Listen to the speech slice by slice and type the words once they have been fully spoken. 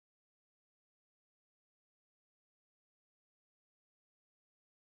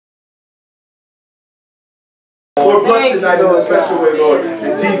Lord, bless tonight in a special way, Lord.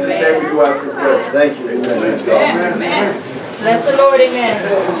 In Jesus' name we do ask and pray. Thank you. Amen. Amen. Bless the Lord. Amen.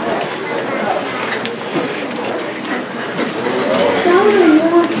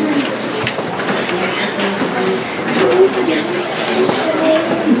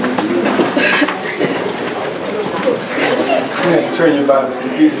 Turn your Bibles to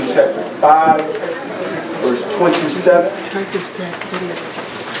Ephesians chapter 5, verse 27.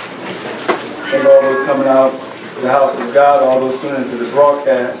 Thank all those coming out to the house of God, all those tuning into the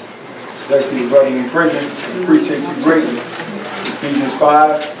broadcast, especially the brother in prison. We appreciate you greatly. Ephesians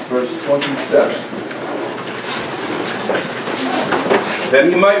 5, verse 27. That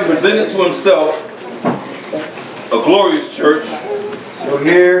he might present it to himself a glorious church. So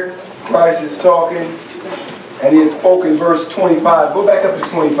here, Christ is talking. And he has spoken verse 25. Go back up to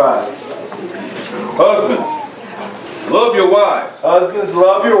 25. Husbands, love your wives. Husbands,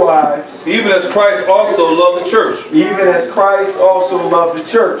 love your wives. Even as Christ also loved the church. Even as Christ also loved the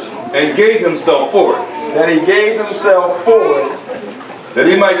church. And gave himself for it. That he gave himself for it. That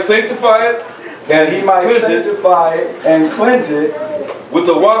he might sanctify it. That he might sanctify it and cleanse it. With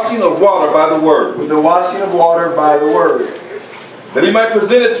the washing of water by the word. With the washing of water by the word. That he might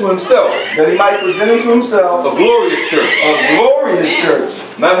present it to himself. That he might present it to himself. A glorious church. A glorious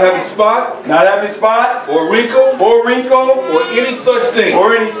church. Not having spot. Not having spot. Or wrinkle. Or wrinkle. Or any such thing.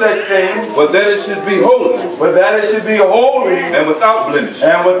 Or any such thing. But that it should be holy. But that it should be holy. And without blemish.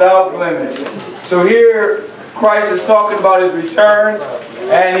 And without blemish. So here Christ is talking about his return.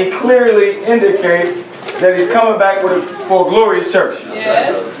 And he clearly indicates that he's coming back for a glorious church.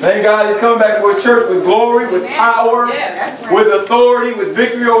 Yes. Thank God he's coming back for a church with glory, with power, with authority, with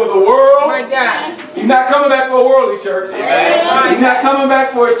victory over the world. My God. He's not coming back for a worldly church. He's not coming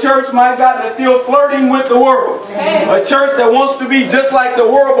back for a church, my God, that's still flirting with the world. A church that wants to be just like the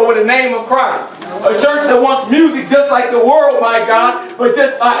world, but with the name of Christ. A church that wants music just like the world, my God, but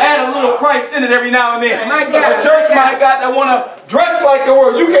just add a little Christ in it every now and then. My God. A church, my God, that want to dress like the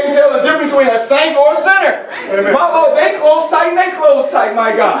world. You can't tell the difference between a saint or a sinner. My Lord, they close tight and they close tight,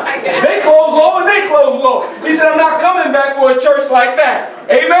 my God. They close low and they close low. He said, I'm not coming back for a church like that.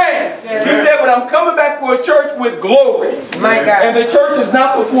 Amen. He said, but I'm coming back for a church with glory. My God. And the church is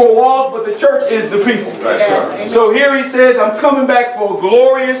not the four walls, but the church is the people. So here he says, I'm coming back for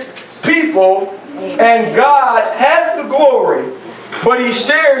glorious people. And God has the glory, but he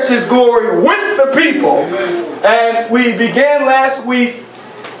shares his glory with the people. And we began last week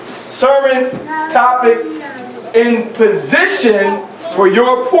sermon topic, in position for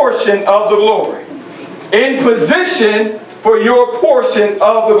your portion of the glory. In position for your portion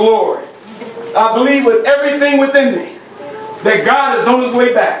of the glory. I believe with everything within me that God is on his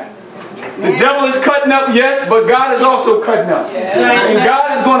way back. The devil is cutting up, yes, but God is also cutting up. And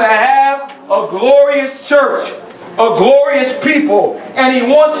God is going to have a glorious church, a glorious people, and he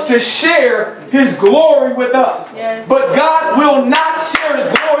wants to share his glory with us. But God will not share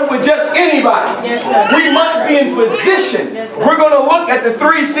his glory with just anybody. We must be in position. We're going to look at the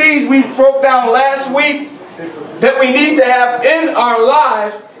 3 C's we broke down last week that we need to have in our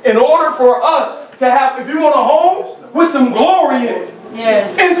lives in order for us to have, if you want a home with some glory in it.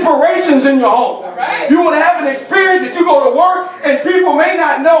 Inspirations in your home. You want to have an experience that you go to work and people may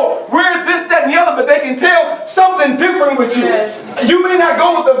not know we're this, that, and the other, but they can tell something different with you. You may not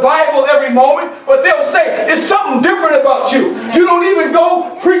go with the Bible every moment, but they'll say there's something different about you. You don't even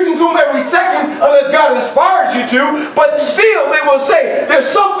go preaching to them every second unless God inspires you to, but still they will say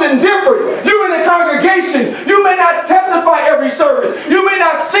there's something different. You're in a congregation. You may not testify every service. You may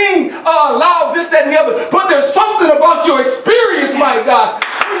not sing loud, this, that, and the other, but there's something about your experience, my God.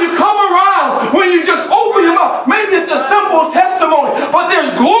 When you come around, when you just open your mouth, maybe it's a simple testimony, but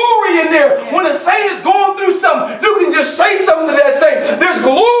there's glory in there. When a saint is going through something, you can just say something to that saint. There's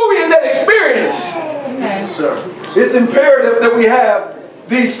glory in that experience. It's imperative that we have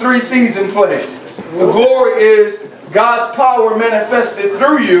these 3 C's in place. The glory is God's power manifested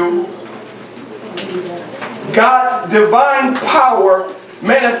through you. God's divine power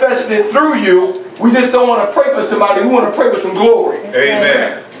manifested through you. We just don't want to pray for somebody. We want to pray with some glory.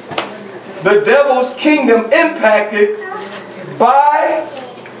 Amen. The devil's kingdom impacted by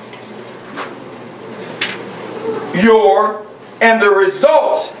and the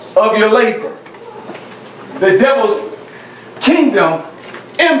results of your labor. The devil's kingdom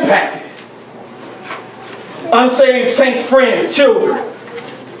impacted. Unsaved saints, friends, children.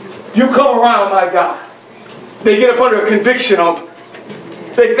 You come around, my God. They get up under a conviction on.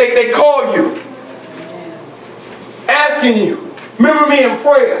 They call you, asking you, remember me in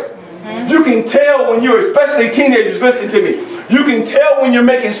prayer. You can tell when you're, especially teenagers, listen to me. You can tell when you're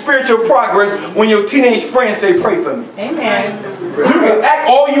making spiritual progress when your teenage friends say, pray for me. Amen. You can act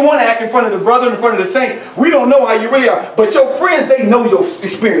all you want to act in front of the brother, in front of the saints. We don't know how you really are. But your friends, they know your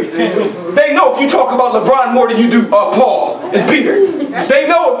experience. They know if you talk about LeBron more than you do Paul and Peter. They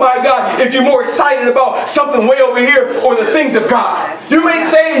know, my God, if you're more excited about something way over here or the things of God. You may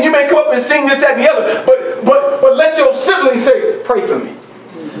say and you may come up and sing this, that, and the other. But let your siblings say, pray for me.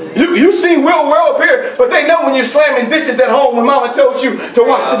 You seem real well up here, but they know when you're slamming dishes at home when mama tells you to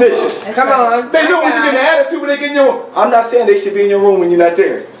wash the dishes. Come on. They know when you get an attitude when they get in your room. I'm not saying they should be in your room when you're not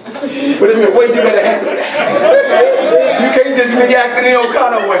there. But it's the way you gotta handle it. You can't just be acting in your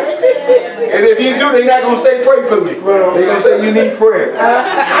kind of way. And if you do, they're not gonna say pray for me. They're gonna say you need prayer.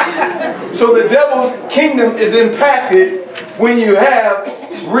 So the devil's kingdom is impacted when you have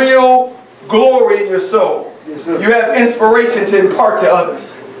real glory in your soul. You have inspiration to impart to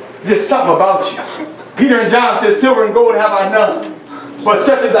others. There's something about you. Peter and John said, silver and gold have I none, but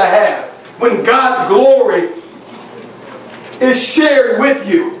such as I have. When God's glory is shared with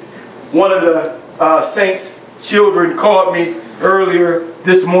you. One of the saints' children called me early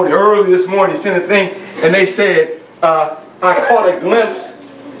this morning, sent a thing, and they said, I caught a glimpse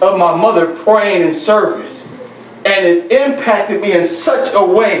of my mother praying in service, and it impacted me in such a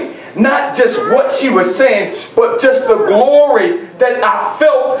way. Not just what she was saying, but just the glory that I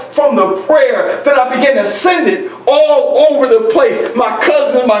felt from the prayer that I began to send it all over the place. My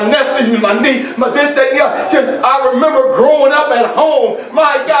cousins, my nephews, my niece, my this, that, and the other. I remember growing up at home,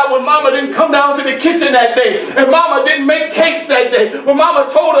 my God, when mama didn't come down to the kitchen that day, and mama didn't make cakes that day, when mama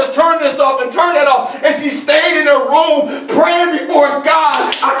told us turn this off and turn that off, and she stayed in her room praying before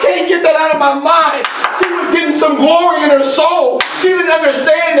God. I can't get that out of my mind. She was getting some glory in her soul. She didn't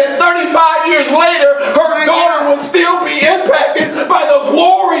understand that 35 years later, her daughter would still be impacted by the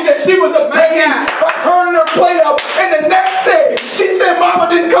glory that she was obtaining by turning her plate up. And the next day, she said mama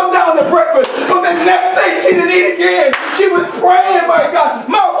didn't come down to breakfast. But the next day, she didn't eat again. She was praying, my God,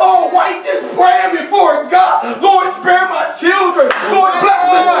 mouth all white, just praying before God. Lord, spare my children. Lord, bless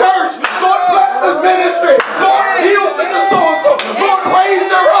the church. Lord, bless the ministry. Lord, heal such and so and so. Lord, raise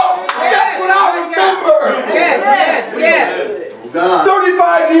her up. That's what I remember. Yes.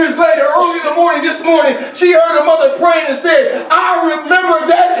 35 years later, early in the morning, this morning, she heard her mother praying and said, I remember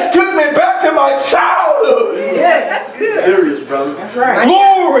that. It took me back to my childhood. Yeah, that's good. Serious, brother. That's right.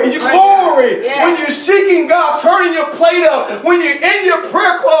 Glory, glory. Yeah. When you're seeking God, turning your plate up. When you're in your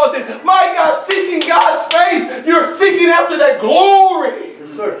prayer closet, my God, seeking God's face, you're seeking after that glory.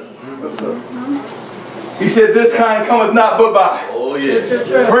 Yes, sir. Yes, sir. He said, this kind cometh not but by. Oh, yeah.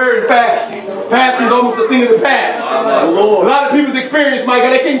 Prayer and fasting. Fasting is almost a thing of the past. A lot of people's experience, my God,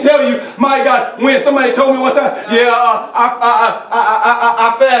 they can't tell you, my God, when somebody told me one time, yeah,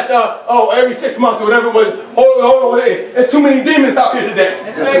 I fast, every 6 months or whatever it was. Hold on, there's too many demons out here today.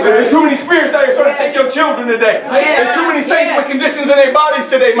 There's too many spirits out here trying to take your children today. There's too many saints with conditions in their bodies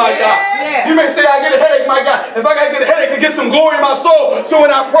today, my God. You may say, I get a headache, my God. If I got to get a headache to get some glory in my soul, so when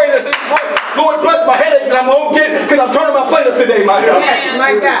I pray, I say, Lord, bless my headache that I'm going to get because I'm turning my plate up today, my God. Yes,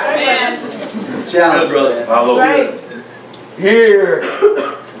 my God. It's a challenge, brother. Hallelujah. Here,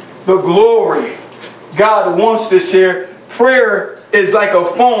 the glory God wants to share. Prayer is like a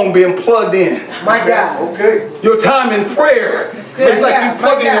phone being plugged in. My God. Okay. Your time in prayer is like you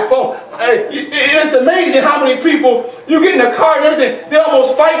plug in your phone. It's amazing how many people, you get in the car and everything, they're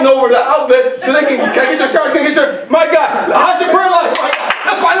almost fighting over the outlet so they can I get your shower, can I get your, my God, how's your prayer life? My God,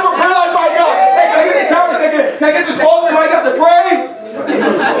 let's fight over prayer life, my God. Hey, can I get the shower, can I get this closet, my God, to pray?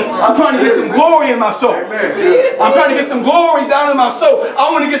 I'm trying to get some glory in my soul. I'm trying to get some glory down in my soul.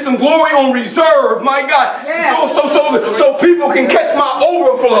 I want to get some glory on reserve, my God, so people can catch my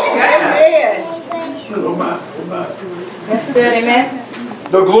overflow. Amen. That's good, amen.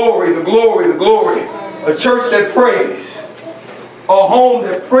 The glory, the glory, the glory. A church that prays. A home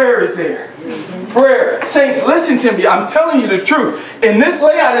that prayer is there. Prayer. Saints, listen to me. I'm telling you the truth. In this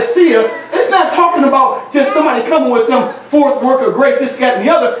Laodicea, it's not talking about just somebody coming with some fourth work of grace, this, that, and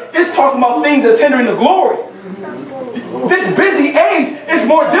the other. It's talking about things that's hindering the glory. This busy age, it's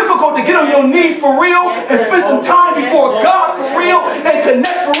more difficult to get on your knees for real and spend some time before God for real and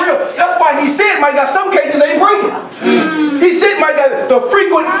connect for real. That's why he said, my God, some cases ain't breaking. He said, my God, the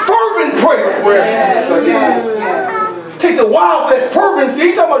frequent fervent prayer. Takes a while for that fervency.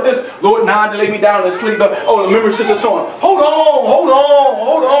 He talking about this, Lord, now to lay me down and sleep. Oh, remember Sister Song. Hold on,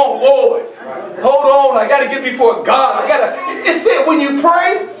 Lord. Hold on, I got to get before God. It said when you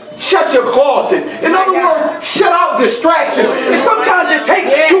pray, shut your closet. In other words, shut out distraction. And sometimes it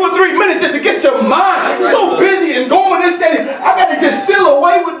takes 2 or 3 minutes just to to get your mind so busy and going this day. I got to just steal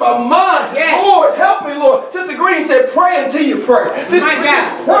away with my mind. Yes. Lord, help me, Lord. Sister Green said, pray until you pray. Just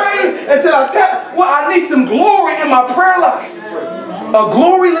pray until I tap. Well, I need some glory in my prayer life. A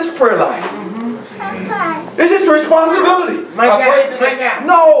gloryless prayer life. It's just a responsibility.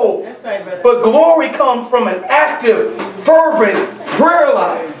 No. That's right, brother. But glory comes from an active, fervent prayer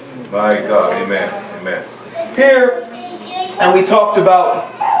life. My God. Amen. Amen. Here, and we talked about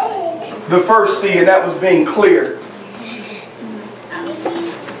the first C, and that was being clear.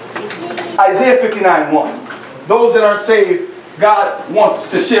 Isaiah 59:1. Those that aren't saved, God wants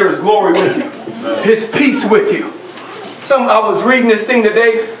to share His glory with you, His peace with you. I was reading this thing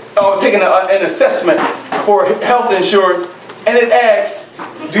today. I was taking an assessment for health insurance, and it asks,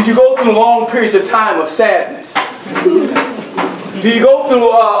 do you go through long periods of time of sadness? Do you go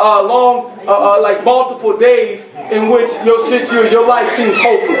through like multiple days in which your life seems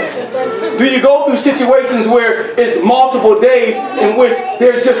hopeless? Do you go through situations where it's multiple days in which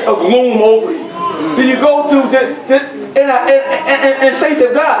there's just a gloom over you? Do you go through and saints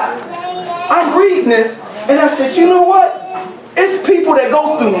of God, I'm reading this and I said, you know what? It's people that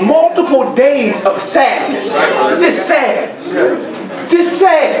go through multiple days of sadness. Just sad. Just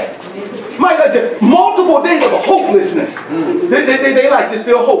sad. My God, just multiple days of hopelessness. They like just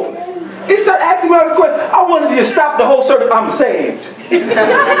feel hopeless. He started asking me all this question. I wanted to just stop the whole service. I'm saved.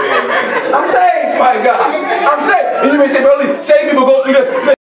 I'm saved, my God. I'm saved. And you may say, Brother Lee, saved people go through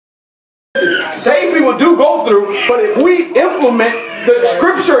this. Saved people do go through, but if we implement the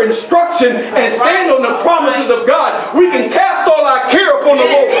scripture instruction and stand on the promises of God, we can cast all our care upon the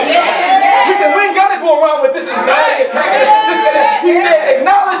Lord. We ain't got to go around with this anxiety attack. He said,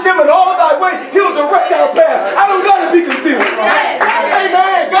 acknowledge Him in all thy ways. He'll direct our path. I don't got to be confused.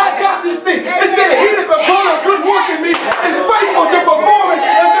 Amen. God got this thing. It said, He that performed a good work in me is faithful to perform it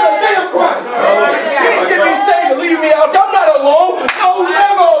until the day of Christ. He didn't get me saved to leave me out. I'm not alone. No,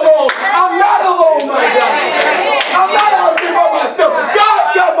 never alone. I'm not alone, my God. I'm not out here by myself. God's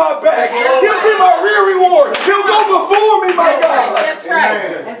got my back. He'll be my real reward. He'll go before me, my God. That's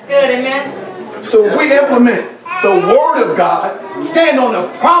right. That's good, amen. So if we implement the Word of God, stand on the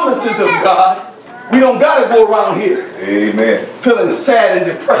promises of God, we don't got to go around here feeling sad and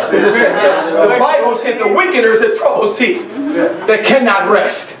depressed. The Bible said the wicked is a troubled sea that cannot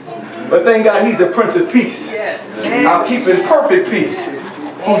rest. But thank God He's a Prince of Peace. I'll keep in perfect peace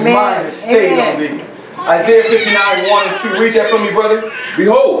whose mind is stayed on Thee. Isaiah 59:1 and 2. Read that for me, brother.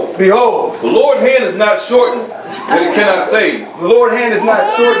 Behold, behold, the Lord's hand is not shortened that it cannot save. The Lord's hand is not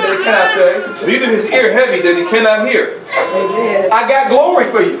shortened that it cannot save. Neither His ear heavy that He cannot hear. I got glory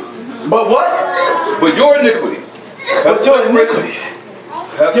for you. But what? But your iniquities. But your iniquities.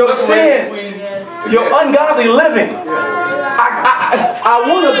 Your sins. Your ungodly living. I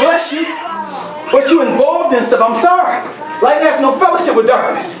want to bless you, but you involved in stuff. I'm sorry. Life has no fellowship with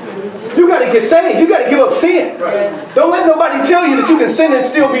darkness. You got to get saved. You got to give up sin. Don't let nobody tell you that you can sin and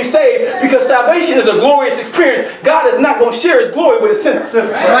still be saved, because salvation is a glorious experience. God is not going to share His glory with a sinner.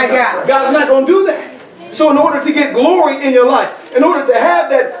 My God. God's not going to do that. So in order to get glory in your life, in order to have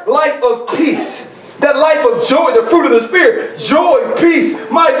that life of peace, that life of joy, the fruit of the Spirit, joy, peace,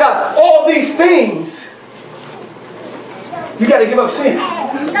 my God, all these things, you got to give up sin.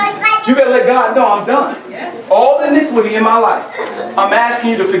 You got to let God know I'm done. All the iniquity in my life, I'm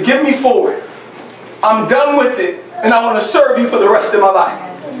asking you to forgive me for it. I'm done with it, and I want to serve you for the rest of my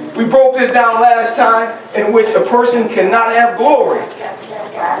life. We broke this down last time, in which a person cannot have glory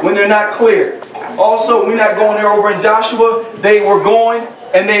when they're not clear. Also, we're not going there over in Joshua. They were going,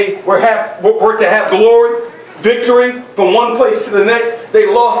 and they were to have glory. Victory from one place to the next. They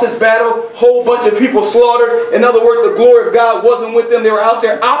lost this battle. Whole bunch of people slaughtered. In other words, the glory of God wasn't with them. They were out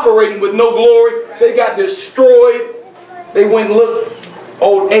there operating with no glory. They got destroyed. They went and looked.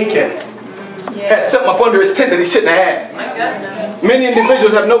 Old Achan had something up under his tent that he shouldn't have had. Many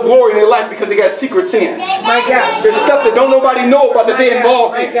individuals have no glory in their life because they got secret sins. My God. There's stuff that don't nobody know about that they're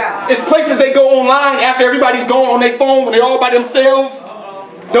involved in. It's places they go online after everybody's gone on their phone when they're all by themselves.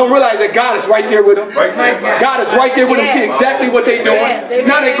 Don't realize that God is right there with them. God is right there with them. See exactly what they're doing.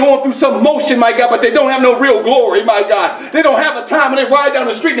 Now they're going through some motion, my God, but they don't have no real glory, my God. They don't have a time when they ride down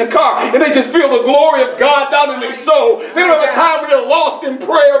the street in a car and they just feel the glory of God down in their soul. They don't have a time when they're lost in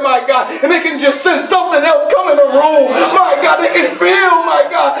prayer, my God, and they can just sense something else come in the room. My God, they can feel, my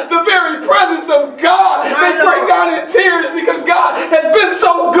God, the very presence of God. They break down in tears because God has been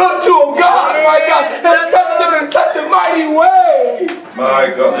so good to them. God, my God, has touched them in such a mighty way. My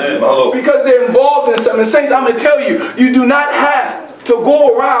God. Because they're involved in something. Saints, I'm going to tell you, you do not have to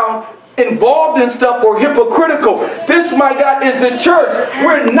go around involved in stuff or hypocritical. This, my God, is the church.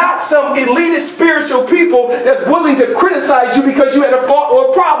 We're not some elitist spiritual people that's willing to criticize you because you had a fault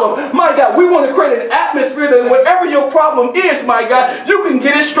or a problem. My God, we want to create an atmosphere that whatever your problem is, my God, you can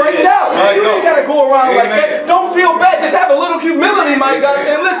get it straightened out. You ain't got to go around like that. Don't feel bad. Just have a little humility, my God,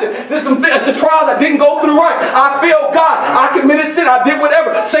 saying, listen, there's some things, it's a trial that didn't go through right. I failed God. I committed sin. I did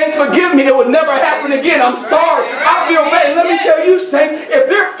whatever. Saints, forgive me. It would never happen again. I'm sorry. I feel bad. And let me tell you, saints, if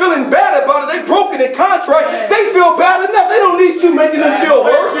they're feeling bad about it, they broken and contrite, they feel bad enough. They don't need you making them feel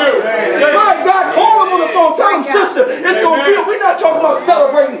worse. My God, call them on the phone. Tell them, sister, it's going to be. We're not talking about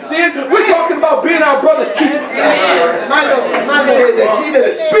celebrating sin. We're talking about being our brother's keeper. My Lord. My He said Lord. that he that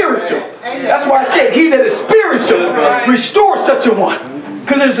is spiritual. That's why I said he that is spiritual restores such a one.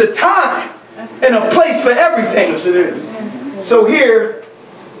 Because there's a time and a place for everything. Yes, it is. So here,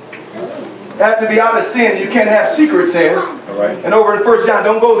 you have to be out of sin. You can't have secret sins. And over in 1 John,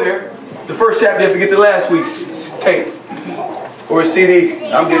 don't go there. The first chapter, you have to get the last week's tape. Or a CD.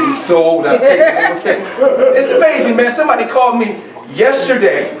 I'm getting so old, I'm taking it. It's amazing, man. Somebody called me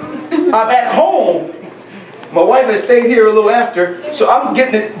yesterday. I'm at home. My wife has stayed here a little after. So I'm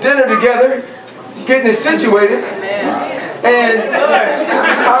getting the dinner together, getting it situated. And,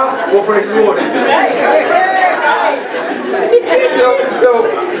 well, praise the Lord.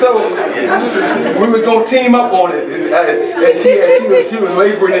 So we was gonna team up on it, and she was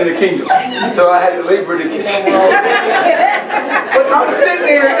laboring in the kingdom, so I had to labor in the kitchen. But I'm sitting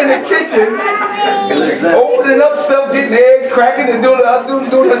there in the kitchen, opening up stuff, getting eggs, cracking, and doing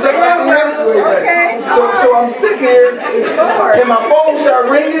the stuff I see everywhere. So I'm sitting here, and my phone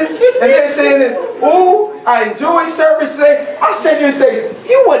started ringing, and they're saying, "Ooh, I enjoy service today." I sat here and say,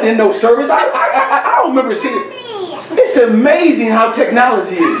 "You wasn't in no service. I don't remember seeing it." It's amazing how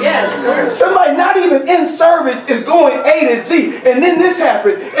technology is. Yes, sir. Somebody not even in service is going A to Z, and then this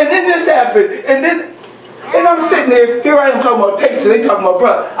happened, and then this happened, and I'm sitting there. Here I am talking about tapes, and they talking about,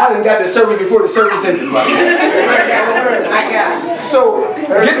 bruh, I done got the service before the service ended. So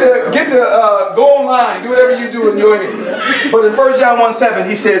get to go online, do whatever you do in your age. But in 1 John 1:7,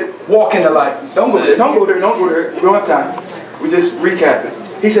 he said, "Walk in the light." Don't go there. Don't go there. Don't go there. We don't have time. We just recap it.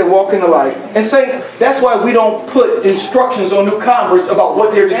 He said, "Walk in the light." And saints, that's why we don't put instructions on new converts about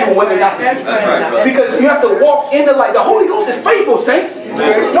what they're to do and what they're not to do. Because you have to walk in the light. The Holy Ghost is faithful, saints.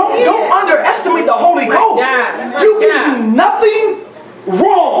 Don't underestimate the Holy Ghost. You can do nothing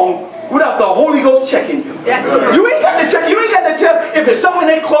wrong without the Holy Ghost checking you. You ain't got to check. You ain't got to tell if it's something in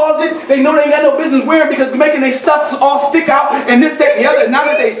their closet they know they ain't got no business wearing because making their stuff all stick out and this, that, and the other. Now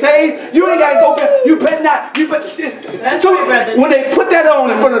that they saved, you ain't got to go back. You better not. You better. So when they put that on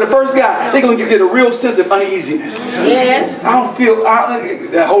in front of the first guy, they're going to get a real sense of uneasiness. Yes. I don't feel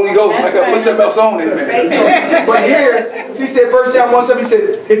that Holy Ghost. I got to put something else on in there. But here, he said, 1 John 1:7, he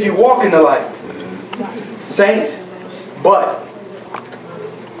said, if you walk in the light, saints, but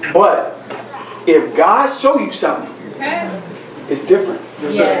if God show you something, it's different.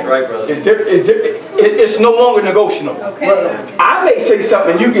 Yeah. Right, brother. It's different. It's no longer negotiable. I may say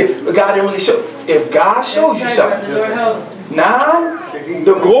something, you get, but God didn't really show. If God shows you something, now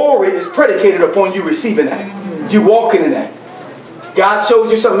the glory is predicated upon you receiving that. You walking in that. God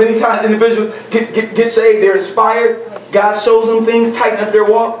shows you something. Many times individuals get saved, they're inspired. God shows them things, tighten up their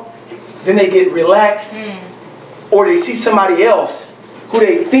walk. Then they get relaxed, or they see somebody else who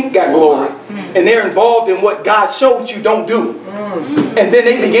they think got glory, and they're involved in what God showed you don't do. And then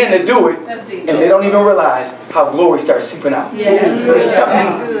they begin to do it, and they don't even realize how glory starts seeping out.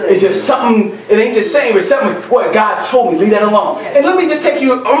 It's just something, it ain't the same, it's something, what God told me, leave that alone. And let me just take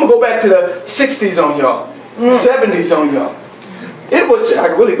you, I'm going to go back to the 60s on y'all, 70s on y'all. It was, I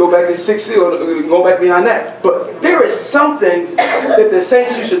can really go back to the 60s, or go back behind that. But there is something that the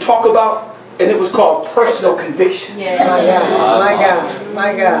saints used to talk about, and it was called personal conviction. My God. My God.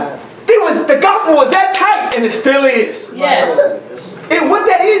 My God. The gospel was that tight, and it still is. Yes. And what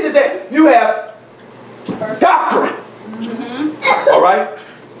that is that you have doctrine. All right?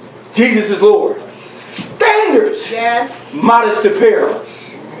 Jesus is Lord. Standards. Yes. Modest apparel.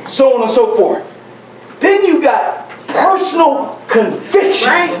 So on and so forth. Then you got personal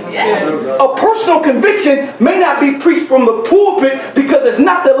convictions. A personal conviction may not be preached from the pulpit because it's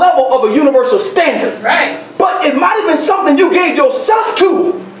not the level of a universal standard. But it might have been something you gave yourself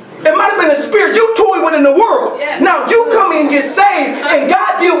to. It might have been a spirit you toyed with in the world. Now you come in and get saved and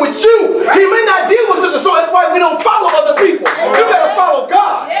God deal with you. He may not deal with us, so that's why we don't follow other people. You gotta follow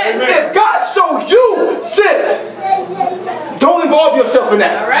God. If God showed you, sis, don't involve yourself in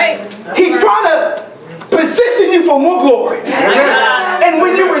that. He's trying to position you for more glory. And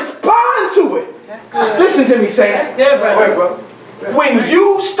when you respond to it, listen to me, saints. Wait, bro. When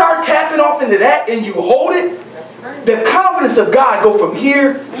you start tapping off into that and you hold it, the confidence of God go from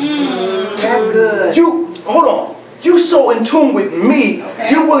here. That's good. You, hold on. You so in tune with me,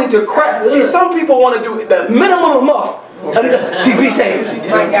 you're willing to crack. See, some people want to do the minimum enough to be saved.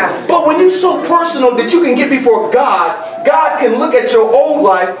 My God. But when you're so personal that you can get before God, God can look at your old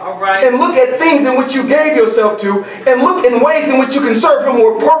life and look at things in which you gave yourself to and look in ways in which you can serve Him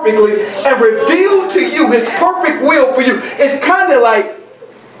more perfectly and reveal to you His perfect will for you. It's kind of like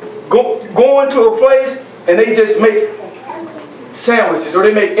going to a place and they just make sandwiches or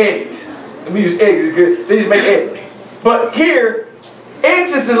they make eggs. Let me use eggs, it's good. They just make eggs. But here,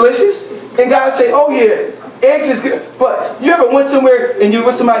 eggs is delicious. And God say, oh yeah, eggs is good. But you ever went somewhere and you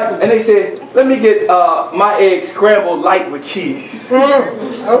with somebody and they said, let me get my eggs scrambled light with cheese.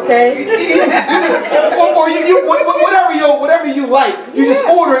 Okay. or whatever you like, you just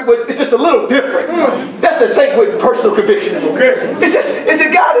order it, but it's just a little different. That's the same with personal convictions. It's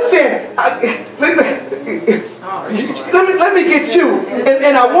a God that's saying, let me get you,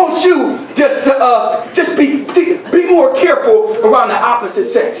 and I want you just be more careful around the opposite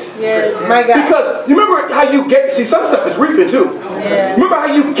sex. Yes. My God. Because you remember how you get, see, some stuff is reaping too. Yeah. Remember how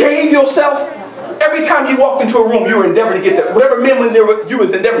you gave yourself? Every time you walked into a room, you were endeavoring to get there. Whatever men was there, you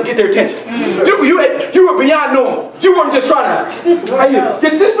was endeavoring to get their attention. You were beyond normal. You weren't just trying to, how you,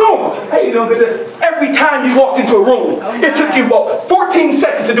 just normal. How you doing? Every time you walked into a room, it took you about 14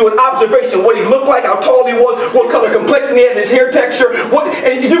 seconds to do an observation, what he looked like, how tall he was, what color complexion he had, his hair texture,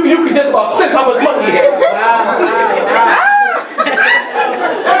 and you could just about sense how much money he had.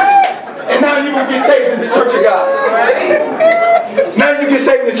 And now you can get saved in the church of God. Now you get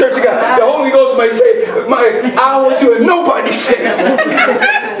saved in the church of God. The Holy Ghost might say, I don't want you in nobody's face.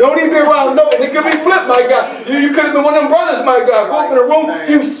 Don't even be around nobody. It could be flipped, my God. You could have been one of them brothers, my God. Go up in the room,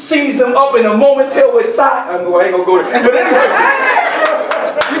 you seize them up in a moment, tell his side. I ain't going to go there. But anyway,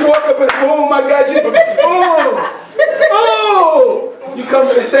 you walk up in the room, my God, you come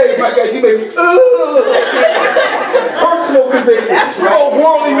to the save, my God, you may be, personal convictions,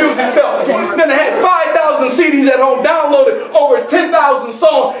 worldly music self. Then I had 5,000 CDs at home, downloaded over 10,000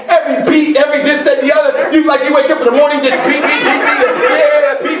 songs, every beat, every this, that, the other. You wake up in the morning, just beat,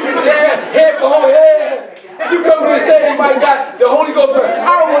 headphone, yeah. You come here and say, my God, the Holy Ghost,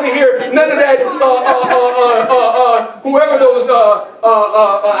 I don't want to hear none of that, whoever those,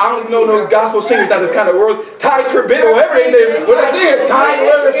 I don't even know those gospel singers out this kind of world, Ty Tribbett or whatever they name. What I see here, Ty,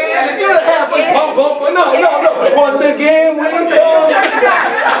 whatever. You know, halfway bump, but no. Once again, we come.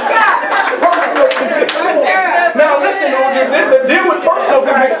 Personal convictions. Now listen, the deal with personal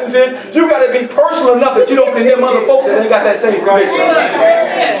convictions is you got to be personal enough that you don't condemn other folk that ain't got that same conviction.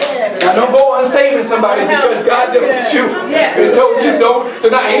 Now don't go on saving somebody because God dealt with you and told you don't. So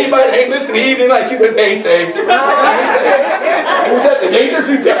now anybody that ain't listening to evening like you, they ain't saved. Who's that? The Gators?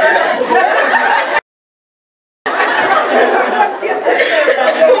 You definitely not.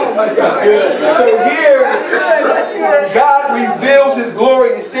 That's good. So here, God reveals His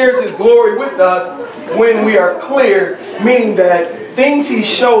glory and shares His glory with us when we are clear, meaning that things He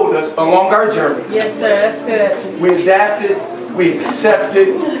showed us along our journey. Yes, sir. That's good. We adapted, we accepted,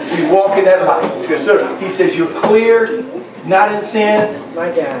 we walk in that light. Yes, sir. He says you're clear, not in sin.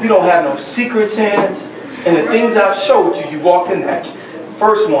 You don't have no secret sins. And the things I've showed you, you walk in that.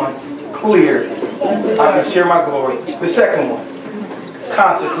 First one, clear. I can share my glory. The second one,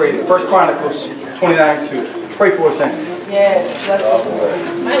 consecrated. 1 Chronicles 29:2. Pray for us, saints. Yes.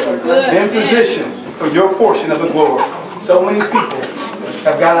 In position for your portion of the glory. So many people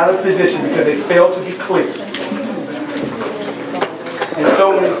have got out of position because they failed to be clear. And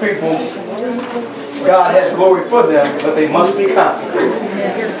so many people, God has glory for them, but they must be consecrated.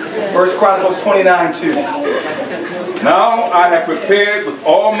 1 Chronicles 29:2. Now I have prepared with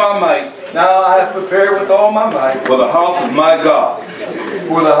all my might. Now I have prepared with all my might. For the house of my God.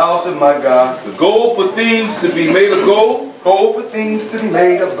 For the house of my God. The gold for things to be made of gold. Gold for things to be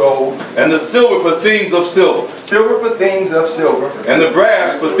made of gold. And the silver for things of silver. Silver for things of silver. And the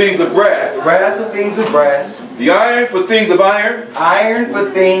brass for things of brass. Brass for things of brass. The iron for things of iron. Iron for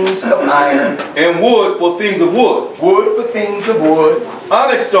things of iron. And wood for things of wood. Wood for things of wood.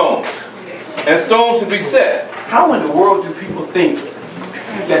 Onyx stones. And stones to be set. How in the world do people think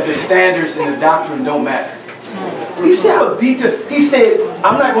that the standards and the doctrine don't matter? You see how detailed. He said,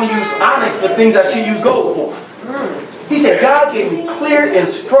 I'm not going to use onyx for things I should use gold for. He said, God gave me clear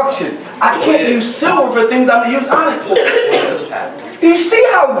instructions. I can't use silver for things I'm going to use onyx for. Do you see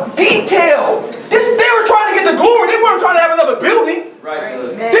how detailed? They were trying to get the glory. They weren't trying to have another building.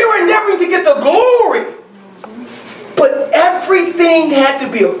 They were endeavoring to get the glory. But everything had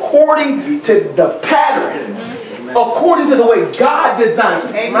to be according to the pattern. according to the way God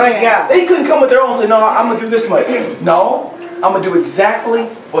designed it. My God. They couldn't come with their own and say, no, I'm going to do this much. No, I'm going to do exactly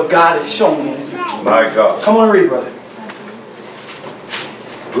what God has shown me to do. My God. Come on, read, brother.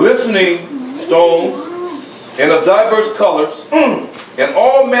 Glistening stones and of diverse colors, and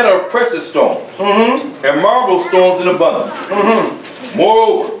all manner of precious stones, and marble stones in abundance.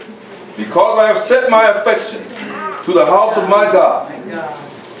 Moreover, because I have set my affection to the house of my God,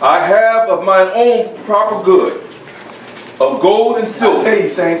 I have of mine own proper good, of gold and I'll silver. tell you,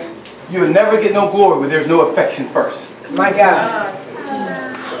 saints, you'll never get no glory where there's no affection first. My God.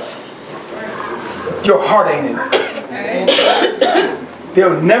 Your heart ain't in it.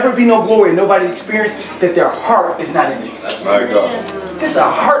 There'll never be no glory and nobody experience that their heart is not in it. My God. This is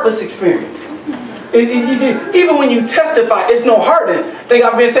a heartless experience. Even when you testify, it's no heart in it. Think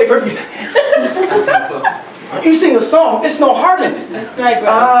I've been saved for you sing a song, it's no heart in it. That's right,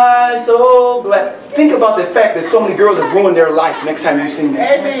 brother. I'm so glad. Think about the fact that so many girls have ruined their life next time you sing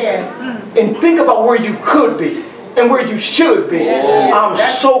that. Amen. And think about where you could be and where you should be. I'm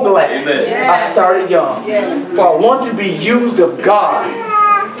so glad I started young. For I want to be used of God.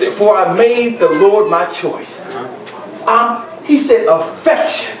 Therefore I made the Lord my choice. He said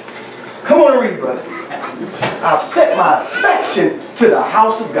affection. Come on and read, brother. I've set my affection to the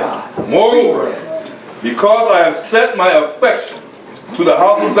house of God. Moreover, because I have set my affection to the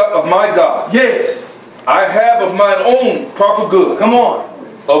house of, God, of my God, Yes. I have of mine own proper good, Come on.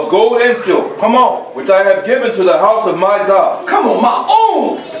 of gold and silver, Come on. which I have given to the house of my God, Come on, my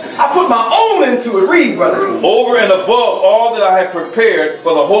own. I put my own into it. Read, brother. over and above all that I have prepared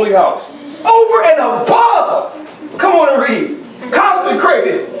for the holy house. Over and above. Come on and read.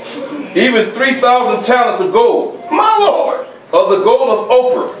 Consecrated. Even 3,000 talents of gold, My Lord. of the gold of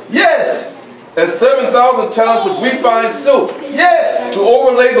Ophir, Yes. and 7,000 talents of refined silver, Yes. to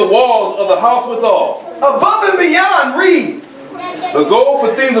overlay the walls of the house withal. Above and beyond. Read. The gold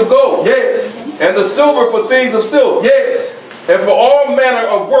for things of gold, Yes. and the silver for things of silver, Yes. and for all manner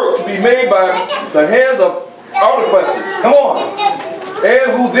of work to be made by the hands of artificers. Come on.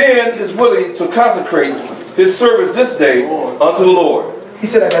 And who then is willing to consecrate his service this day unto the Lord? He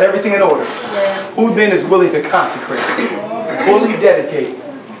said, I got everything in order. Who then is willing to consecrate? Fully dedicate.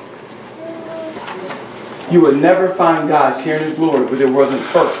 You would never find God sharing His glory where there wasn't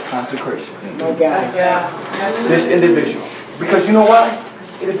first consecration. My God. This individual. Because you know why?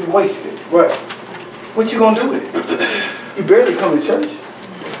 It'd be wasted. What? What you gonna do with it? You barely come to church.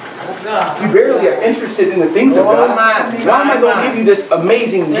 You barely are interested in the things of God. Why am I going to give you this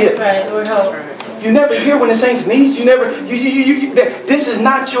amazing gift? That's right, Lord help. You never hear when the saints need. You never. This is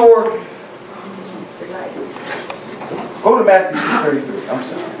not your. Go to Matthew 6:33. I'm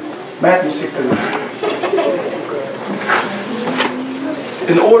sorry. Matthew 6:33.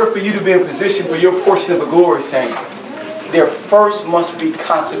 In order for you to be in position for your portion of the glory, saints, there first must be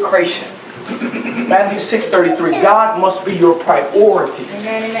consecration. Matthew 6:33. God must be your priority.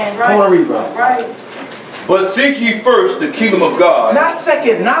 Amen, amen. Come on, read, brother. Right. But seek ye first the kingdom of God. Not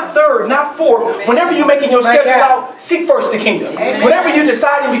second, not third, not fourth. Whenever you're making your schedule out, seek first the kingdom. Whenever you're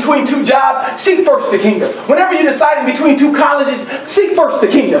deciding between two jobs, seek first the kingdom. Whenever you're deciding between two colleges, seek first the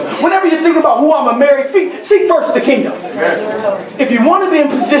kingdom. Whenever you think about who I'm going to marry, seek first the kingdom. If you want to be in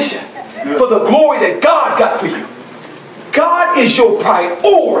position for the glory that God got for you, God is your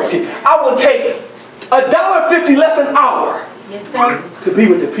priority. I will take $1.50 less an hour. Yes, sir. To be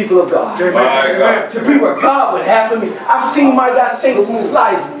with the people of God. My God. To be where God would have for me. I've seen my God saints'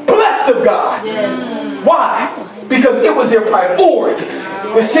 lives blessed of God. Yes. Why? Because it was their priority.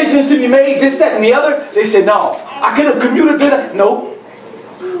 Decisions to be made, this, that, and the other. They said, no. I could have commuted to that. No.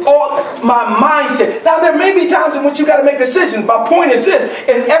 Or my mindset. Now there may be times in which you got to make decisions. My point is this: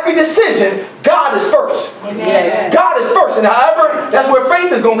 in every decision, God is first. Amen. God is first, and however, that's where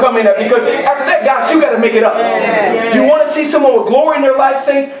faith is going to come in at, because after that, God, you got to make it up. Yes. You want to see someone with glory in their life,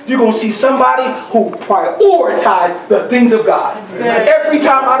 saints? You're going to see somebody who prioritized the things of God. Every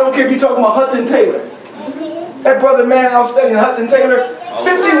time, I don't care if you're talking about Hudson Taylor. That brother, man, I was studying Hudson Taylor,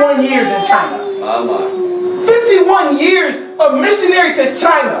 51 years in China. 51 years of missionary to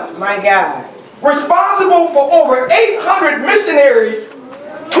China. My God. Responsible for over 800 missionaries,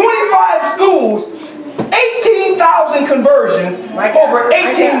 25 schools, 18,000 conversions, over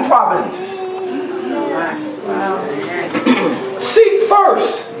 18 provinces. Seek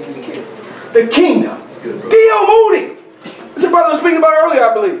first the kingdom. D.L. Moody, as the brother was speaking about earlier,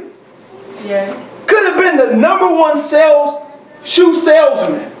 I believe, Yes. could have been the #1 shoe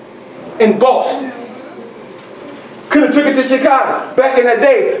salesman in Boston. Could have took it to Chicago. Back in that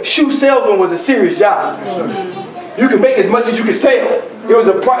day, shoe salesman was a serious job. You could make as much as you could sell. It was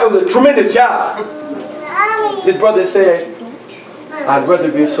a tremendous job. This brother said, I'd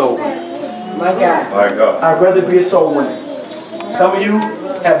rather be a soul winner. My God. My God. I'd rather be a soul winner. Some of you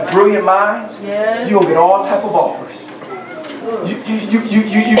have brilliant minds. Yes. You're going to get all type of offers. You're going to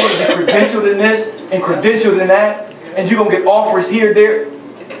be credentialed in this and credentialed in that. And you're going to get offers here, there.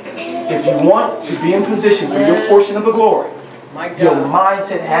 If you want to be in position for your portion of the glory, your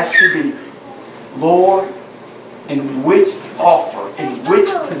mindset has to be, Lord, in which offer, in which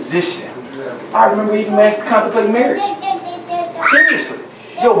position. I remember even contemplating marriage. Seriously.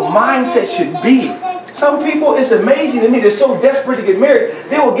 Your mindset should be. Some people, it's amazing to me, they're so desperate to get married,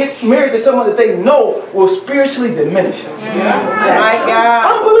 they will get married to someone that they know will spiritually diminish them. My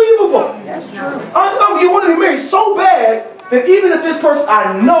God. Unbelievable. That's true. You want to be married so bad that even if this person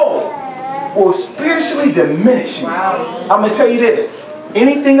I know will spiritually diminish you, I'm going to tell you this,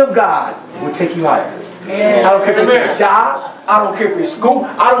 anything of God will take you higher. I don't care if it's a job, I don't care if it's school,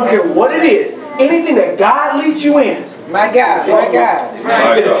 I don't care what it is. Anything that God leads you in, My God. My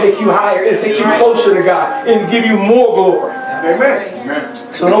God. it'll take you higher, it'll take you closer to God, it'll give you more glory. Amen.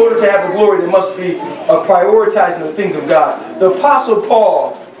 So in order to have the glory, there must be a prioritizing the things of God. The Apostle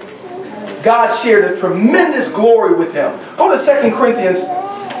Paul, God shared a tremendous glory with him. Go to 2 Corinthians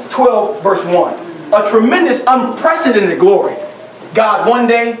 12, verse 1. A tremendous, unprecedented glory. God one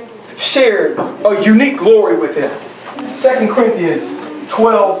day shared a unique glory with him. 2 Corinthians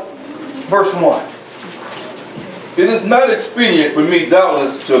 12, verse 1. It is not expedient for me,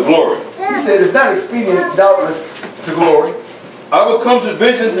 doubtless, to glory. He said, it's not expedient, doubtless, to glory. I will come to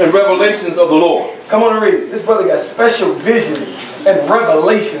visions and revelations of the Lord. Come on and read it. This brother got special visions and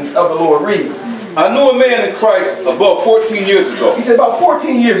revelations of the Lord. Read. I knew a man in Christ about 14 years ago. He said, about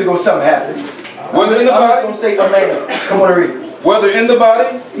 14 years ago something happened. Whether in the I'm body, just going to say a man. Come on and read it. whether in the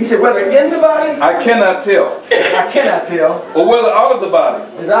body, He said, whether in the body, I cannot tell, I cannot tell. or whether out of the body,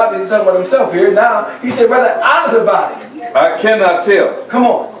 He's obviously talking about himself here. Now, he said, whether out of the body. I cannot tell. Come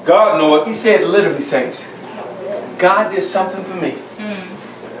on. God knoweth. He said literally, saints, God did something for me.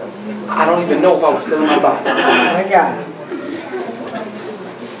 I don't even know if I was still in my body. My God.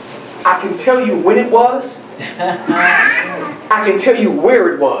 I can tell you when it was. I can tell you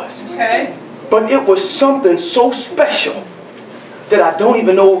where it was. Okay. But it was something so special that I don't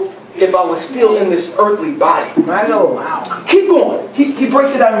even know if I was still in this earthly body. My Lord. Keep going. He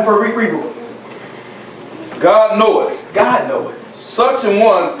breaks it down for a read. God knoweth. God knows it. Such a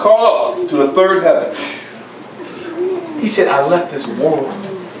one called up to the third heaven. He said, I left this world.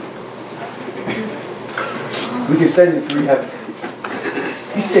 We can study the three heavens.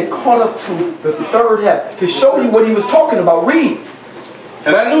 He said, call up to the third heaven. To show you what he was talking about. Read.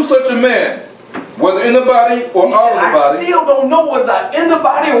 And I knew such a man, whether in the body or He out said, of the I body. still don't know was I in the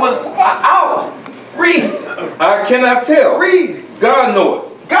body or was I out. Read. I cannot tell. Read. God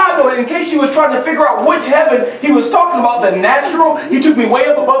knoweth. God knows. In case you was trying to figure out which heaven he was talking about, the natural, he took me way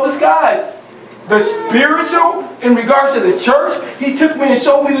up above the skies. The spiritual, in regards to the church, he took me and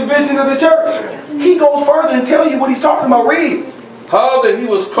showed me the vision of the church. He goes further and tell you what he's talking about. Read. How that he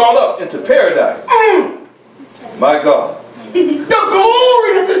was caught up into paradise. My God. The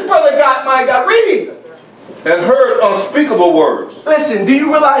glory that this brother got, my God. Read. And heard unspeakable words. Listen, do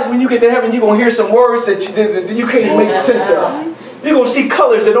you realize when you get to heaven, you're going to hear some words that you can't even make sense of? You're going to see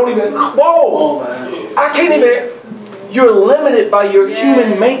colors that don't even, whoa. I can't even, you're limited by your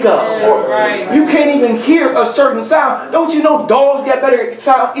human makeup. Or you can't even hear a certain sound. Don't you know dogs got better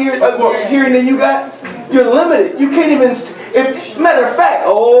sound hearing than you got? You're limited. You can't even, matter of fact,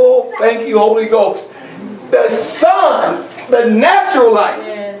 oh, thank you, Holy Ghost. The sun, the natural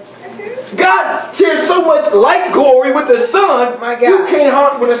light. God shared so much light glory with the sun. My God. You can't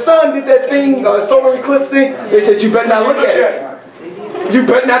harm. When the sun did that thing, solar eclipse thing, they said you better not look at it. You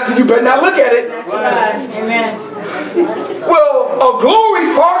better not look at it. Amen. Well, a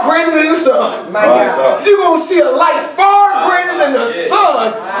glory far greater than the sun. My God. You're going to see a light far greater than the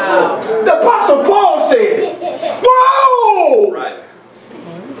sun. Wow. The Apostle Paul said, whoa! Right.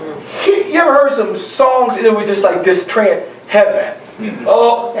 You ever heard some songs and it was just like this trance, heaven.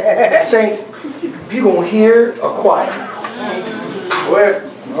 Oh, saints, you're going to hear a choir.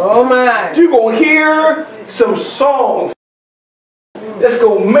 Oh my. You're going to hear some songs that's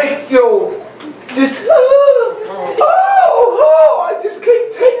going to make you just, I just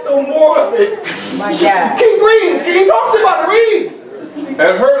can't take no more of it. My God. Keep reading. He talks about it. Read.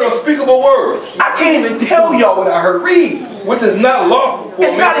 And heard unspeakable words. I can't even tell y'all what I heard. Read. Which is not lawful for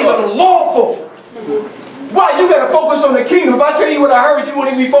It's not even lawful. Why? You got to focus on the kingdom. If I tell you what I heard, you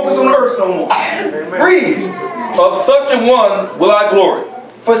won't even be focused on earth no more. Read. Of such a one will I glory.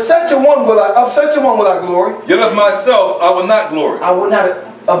 Of such a one will I glory. Yet of myself I will not glory. I will not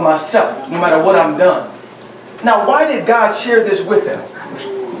of myself, no matter what I'm done. Now, why did God share this with him?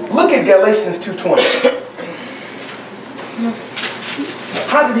 Look at Galatians 2:20.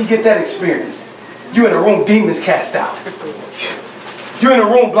 How did he get that experience? You in a room, demons cast out. You in a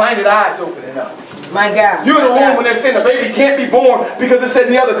room, blinded eyes opening up. My God. You in a room when they're saying the baby can't be born because this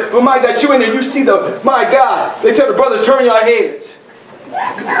and the other. But my God, you in there, you see my God. They tell the brothers, turn your heads.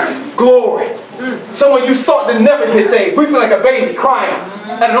 Glory. Someone you thought that never get saved, weeping like a baby, crying.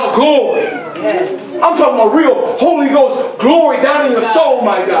 And no glory. Yes. I'm talking about real Holy Ghost glory down in your soul,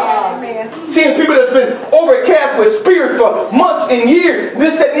 my God. Amen. Seeing people that's been overcast with spirits for months and years,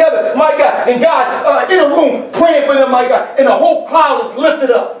 this, that, and the other, my God. And God in a room praying for them, my God. And the whole cloud is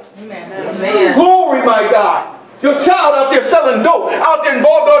lifted up. Amen. Glory, my God. Your child out there selling dope, out there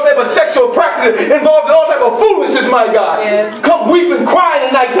involved in all type of sexual practices, involved in all type of foolishness, my God. Yes. Come weeping, crying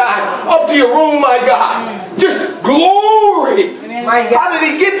at nighttime, up to your room, my God. Just glory. My God. How did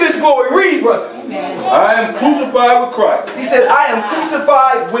he get this glory? Read, brother. I am crucified with Christ. He said, I am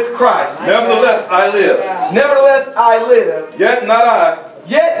crucified with Christ. Nevertheless, I live. Nevertheless, I live. Yet not I,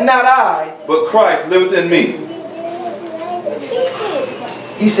 Yet not I. but Christ liveth in me.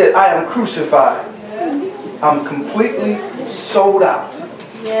 He said, I am crucified. I'm completely sold out.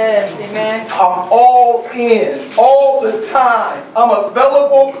 Yes, amen. I'm all in, all the time. I'm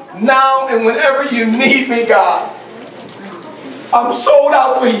available now and whenever you need me, God. I'm sold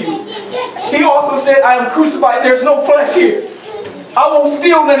out for you. He also said, I am crucified. There's no flesh here. I won't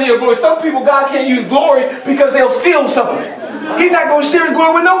steal none of your glory. Some people, God can't use glory because they'll steal something. He's not going to share his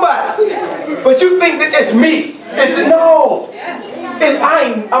glory with nobody. But you think that it's me. It's no.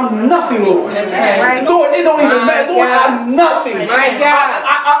 I'm nothing, Lord. Lord, it don't even matter. Lord, I'm nothing. My God.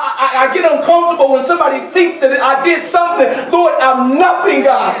 I get uncomfortable when somebody thinks that I did something. Lord, I'm nothing,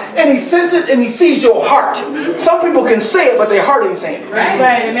 God. And he senses and he sees your heart. Some people can say it, but their heart ain't saying it. That's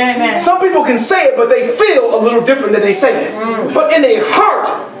right, amen, amen. Some people can say it, but they feel a little different than they say it. But in their heart,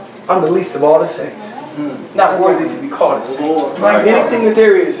 I'm the least of all the saints. Not worthy to be called a saint. Anything that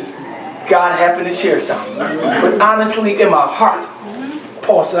there is God happened to share something. But honestly, in my heart,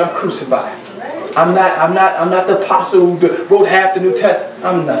 Paul said, I'm crucified. I'm not the apostle who wrote half the New Testament.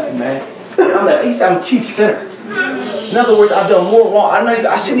 I'm nothing, man. He said I'm chief sinner. In other words, I've done more wrong.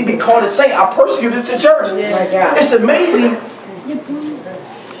 I shouldn't even be called a saint. I persecuted the church. It's amazing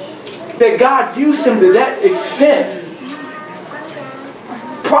that God used him to that extent.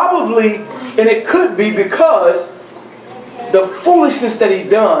 Probably, and it could be because the foolishness that he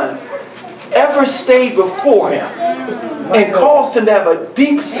done ever stayed before him and caused him to have a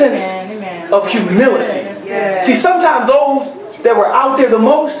deep sense of humility. See, sometimes those that were out there the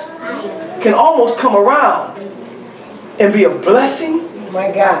most can almost come around and be a blessing. My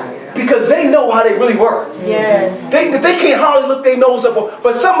God. Because they know how they really were. Yes. They can't hardly look their nose up.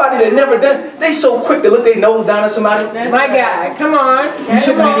 But somebody that never done, they so quick to look their nose down at somebody. My God. Come on. You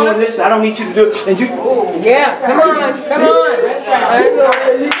shouldn't be doing this. I don't need you to do it. And you. Yeah. Come on. Come on.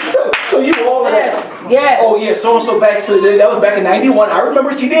 So you all of that. Yes. Oh yeah, so and so back. So that was back in '91. I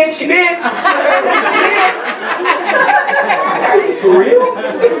remember she did. She did. For real?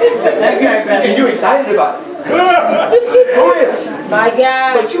 That's right, brother. And you excited about it. For real. My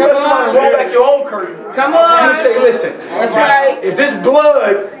God. But you must want to roll back your own curtain. Come on. You say, listen. That's right. If this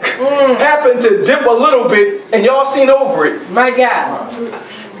blood happened to dip a little bit and y'all seen over it, My God.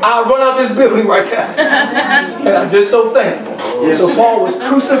 I'll run out this building right now. And I'm just so thankful. So Paul was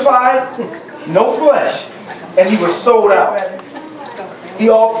crucified, no flesh, and he was sold out. He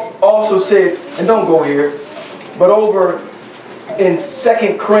also said, and don't go here, but over in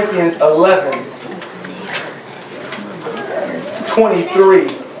 2 Corinthians 11:23.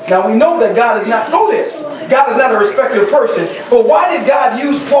 Now we know that God is not, go there. God is not a respected person. But why did God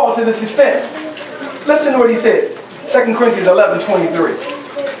use Paul to this extent? Listen to what he said. 2 Corinthians 11:23.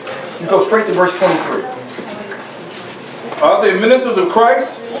 You go straight to verse 23. Are they ministers of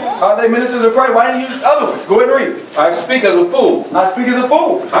Christ? Are they ministers of Christ? Why didn't you use other ones? Go ahead and read. I speak as a fool. I speak as a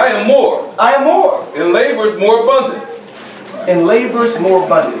fool. I am more. I am more. In labors more abundant. In labors more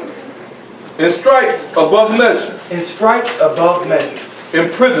abundant. In stripes above measure. In stripes above measure. In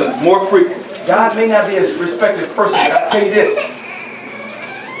prisons more frequent. God may not be a respected person, but I'll tell you this.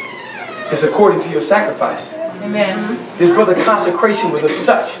 It's according to your sacrifice. Amen. His brother consecration was of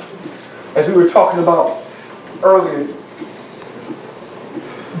such. As we were talking about earlier,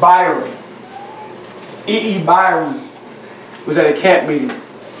 Byron, E.E. Byron was at a camp meeting.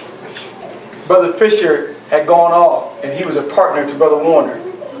 Brother Fisher had gone off and he was a partner to Brother Warner.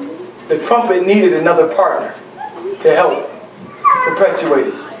 The trumpet needed another partner to help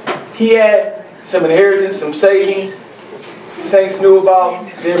perpetuate it. He had some inheritance, some savings. Saints knew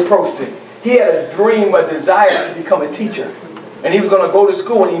about. They approached him. he had a dream, a desire to become a teacher. And he was going to go to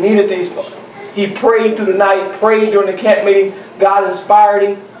school, and he needed these. He prayed through the night, prayed during the camp meeting. God inspired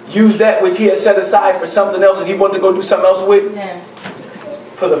him, used that which he had set aside for something else, and he wanted to go do something else with,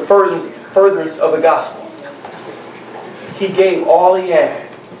 for the furtherance of the gospel. He gave all he had.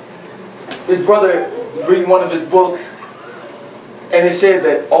 His brother reading one of his books, and it said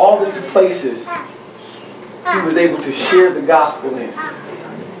that all these places he was able to share the gospel in,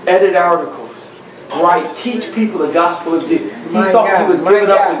 edit articles, write, teach people the gospel of Jesus. He thought he was giving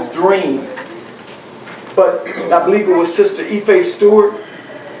up his dream. But I believe it was Sister Ife Stewart.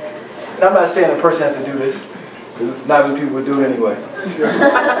 And I'm not saying a person has to do this, because not many people would do it anyway.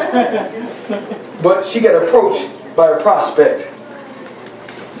 But she got approached by a prospect.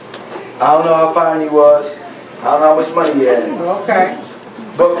 I don't know how fine he was. I don't know how much money he had. Okay.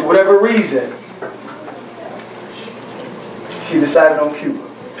 But for whatever reason, she decided on Cuba.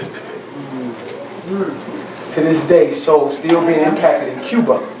 To this day, souls still being impacted in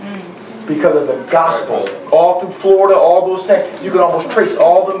Cuba because of the gospel. All through Florida, all those things, you can almost trace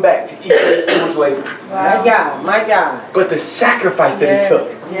all of them back to each Stewart's labor. My God, my God. But the sacrifice that he took.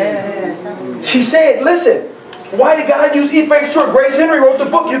 Yes. She said, listen, why did God use Ife Stewart? Grace Henry wrote the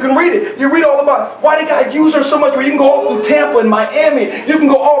book. You can read it. You read all about it. Why did God use her so much where you can go all through Tampa and Miami? You can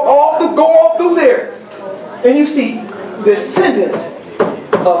go all through there. And you see descendants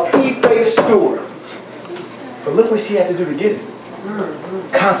of Ife Stewart. But look what she had to do to get it.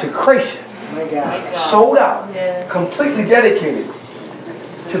 Consecration. My God. Sold out. Completely dedicated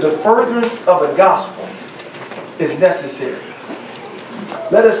to the furtherance of the gospel is necessary.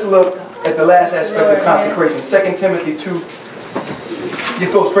 Let us look at the last aspect of consecration. 2 Timothy 2.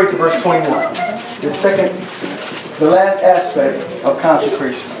 Just go straight to verse 21. The last aspect of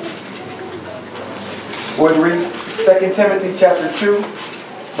consecration. Would read 2 Timothy chapter 2,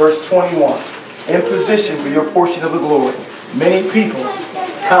 verse 21. In position for your portion of the glory. Many people,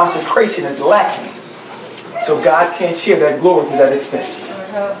 consecration is lacking. So God can't share that glory to that extent.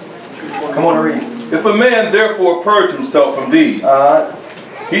 Come on and read. If a man therefore purge himself from these,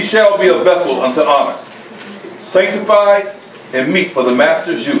 he shall be a vessel unto honor, sanctified and meet for the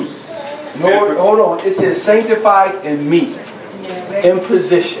master's use. No, hold on. It says sanctified and meet. In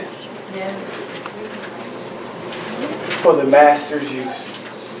position. For the master's use.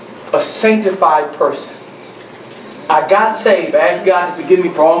 A sanctified person. I got saved. I asked God to forgive me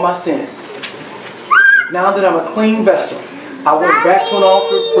for all my sins. Now that I'm a clean vessel, I went back to an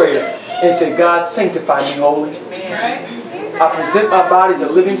altar of prayer and said, God, sanctify me holy. I present my body as a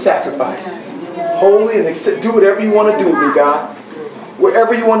living sacrifice. Holy, and accept, do whatever you want to do with me, God.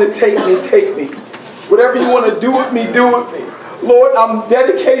 Wherever you want to take me, take me. Whatever you want to do with me, do with me. Lord, I'm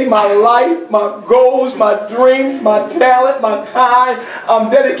dedicating my life, my goals, my dreams, my talent, my time.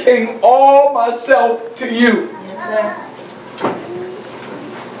 I'm dedicating all myself to you. Yes, sir.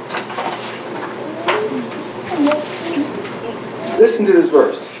 Listen to this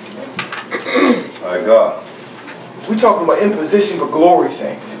verse. My God. We're talking about in position for glory,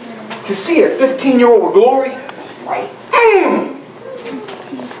 saints. To see a 15-year-old with glory, right?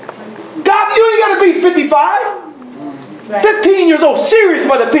 God, you ain't got to be 55. 15 years old, serious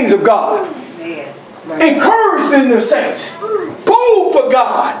about the things of God. Encouraged in the saints. Bold for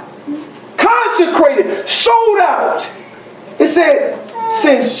God. Consecrated. Sold out. It said,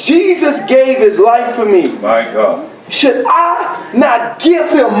 since Jesus gave his life for me, My God. should I not give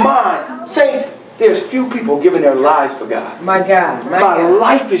him mine? Saints, there's few people giving their lives for God. My God. My My God.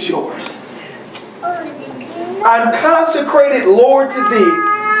 life is yours. I'm consecrated, Lord, to thee.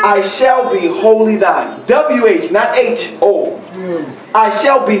 I shall be wholly thine. W-H, not H-O. I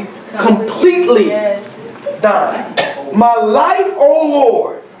shall be completely thine. My life, O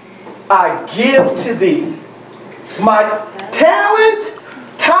Lord, I give to thee. My talents,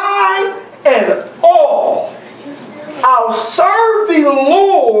 time, and all. I'll serve thee,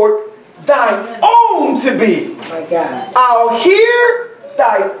 Lord, thine own to be. My God. I'll hear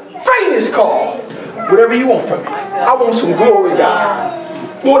thy faintest call. Whatever you want from me. I want some glory, God.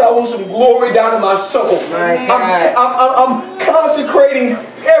 Lord, I want some glory down in my soul. I'm consecrating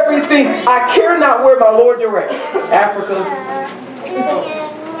everything. I care not where my Lord directs. Africa,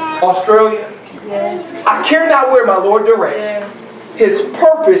 Australia. I care not where my Lord directs. His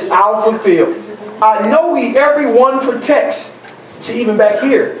purpose I'll fulfill. I know he everyone protects. See, even back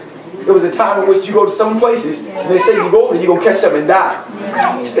here, there was a time in which you go to some places and they say you go over there, you're going to catch something and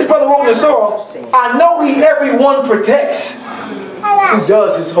die. His brother wrote in the song, I know he everyone protects who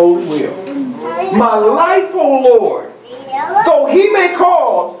does his holy will. My life, O Lord, though he may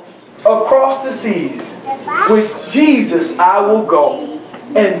call across the seas, with Jesus I will go.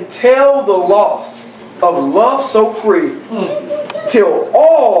 and tell the loss of love so free, till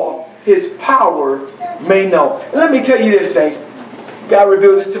all his power may know. And let me tell you this, saints. God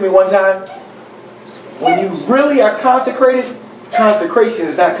revealed this to me one time. When you really are consecrated, consecration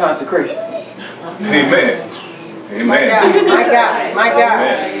is not consecration. Amen. Amen. My God. My God.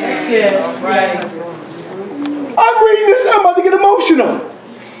 That's good. Right. I'm reading this, I'm about to get emotional.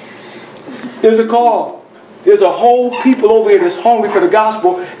 There's a call. There's a whole people over here that's hungry for the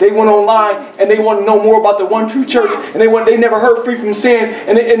gospel. They went online and they want to know more about the one true church, and they never heard free from sin,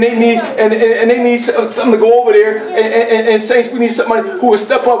 and they need something to go over there. And saints, we need somebody who will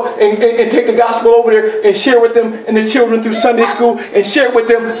step up and take the gospel over there and share with them and the children through Sunday school and share it with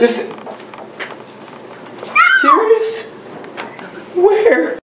them. This serious?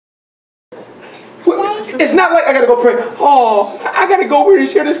 Where? It's not like I gotta go pray. Oh, I gotta go over here and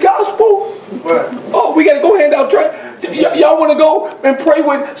share this gospel. Oh, we gotta go hand out trash. Y'all want to go and pray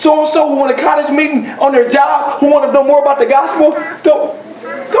with so-and-so who want a cottage meeting on their job, who want to know more about the gospel? Don't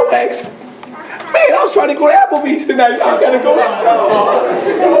ask. Man, I was trying to go to Applebee's tonight. I gotta go to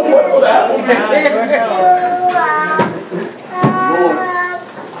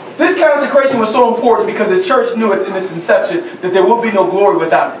Applebee's. This consecration was so important because the church knew it in its inception that there will be no glory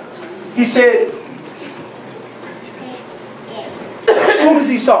without it. He said, as soon as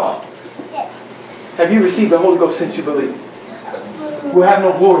he saw, have you received the Holy Ghost since you believe? We'll have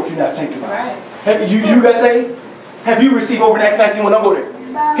no glory if you're not sanctified. Have you got saved? Have you received over in Acts 19 when I go there?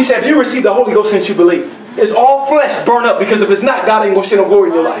 He said, have you received the Holy Ghost since you believe? It's all flesh burn up, because if it's not, God ain't going to share no glory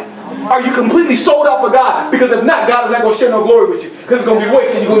in your life. Are you completely sold out for God? Because if not, God is not going to share no glory with you. Because it's going to be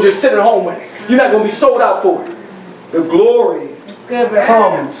wasted. You're going to just sit at home with it. You're not going to be sold out for it. The glory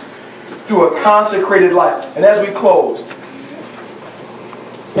comes through a consecrated life. And as we close,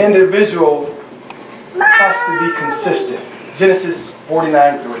 individual has to be consistent. Genesis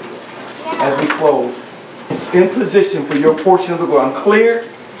 49:3. As we close, in position for your portion of the glory. I'm clear,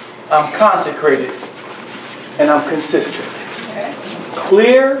 I'm consecrated, and I'm consistent.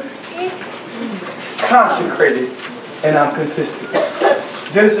 Clear, consecrated, and I'm consistent.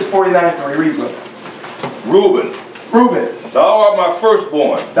 Genesis 49:3. Read, brother. Reuben, thou art my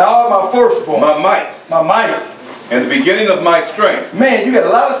firstborn. Thou art my firstborn. My might. My might. And the beginning of my strength. Man, you got a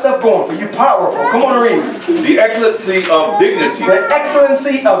lot of stuff going for you. Powerful. Come on and read. The excellency of dignity. The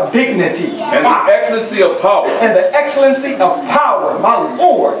excellency of dignity. And the excellency of power. And the excellency of power. My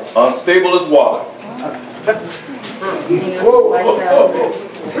Lord. Unstable as water.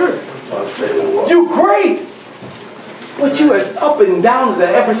 You great. But you as up and down as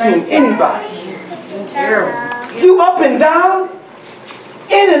I've ever seen anybody. You up and down.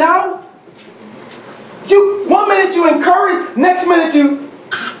 In and out. You, 1 minute you encourage, next minute you,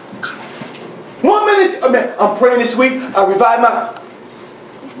 1 minute, oh man, I'm praying this week, I revive my,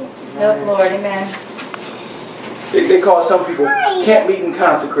 Help, Lord, amen. they call some people camp meeting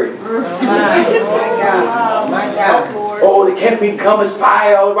consecrated. My God. Oh, the camp meeting come as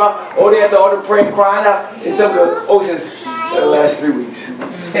fire all around. Oh, they have to order praying, crying out. And some go, oh, since the last 3 weeks.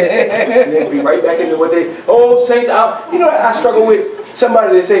 And they'll be right back into what they, oh, saints, you know what I struggle with?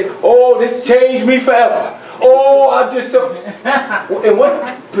 Somebody that say, oh, this changed me forever. Oh, I'm just so... In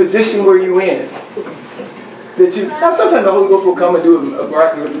what position were you in? That you... Now, sometimes the Holy Ghost will come and do a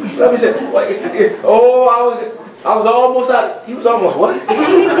miraculous... Let me say, oh, I was almost out... He was almost what?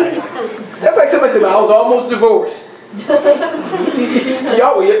 That's like somebody said, I was almost divorced.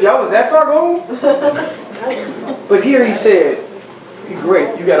 Y'all was that far gone? But here he said,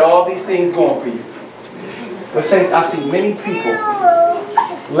 great, you got all these things going for you. But saints, I've seen many people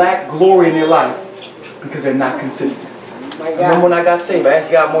lack glory in their life because they're not consistent. I remember when I got saved, I asked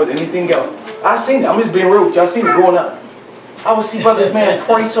God more than anything else. I seen it. I'm just being real with you. I seen it going up. I would see brothers, man,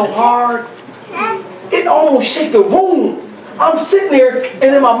 pray so hard. It almost shake the room. I'm sitting there, and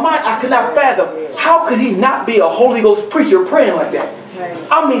in my mind, I could not fathom, how could he not be a Holy Ghost preacher praying like that?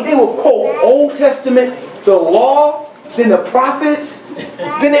 I mean, they would quote Old Testament, the law, then the prophets,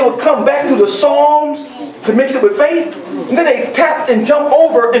 then they would come back to the Psalms to mix it with faith, and then they tap and jump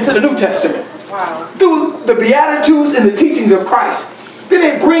over into the New Testament. Wow. Through the Beatitudes and the teachings of Christ. Then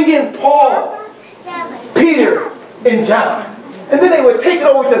they bring in Paul, Peter, and John. And then they would take it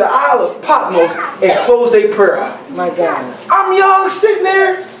over to the Isle of Patmos and close their prayer out. My God. I'm young, sitting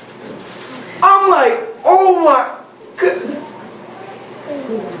there. I'm like, oh my goodness.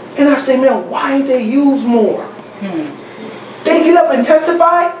 And I say, man, why ain't they used more? They get up and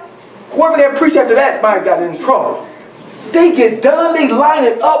testify. Whoever got preached after that might got in trouble. They get done, they line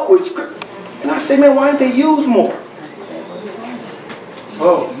it up with scripture. And I say, man, why ain't they used more?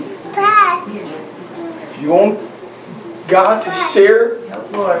 Oh. If you won't God to share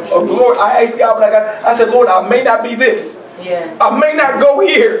Lord. a glory. I asked God, like I said, Lord, I may not be this. Yeah. I may not go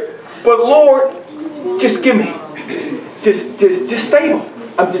here, but Lord, just give me, just stable.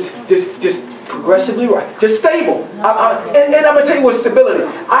 I'm just progressively right, just stable. And I'm gonna tell you what stability.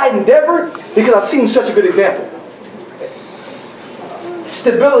 I endeavored because I've seen such a good example.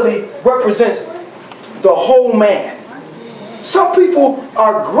 Stability represents the whole man. Some people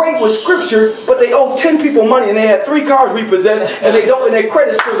are great with scripture, but they owe 10 people money and they had 3 cars repossessed and they don't, and their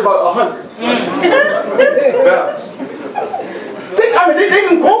credit score is about 100. They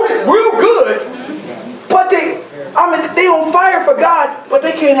can quote it real good, but they on fire for God, but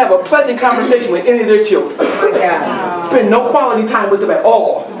they can't have a pleasant conversation with any of their children. Spend no quality time with them at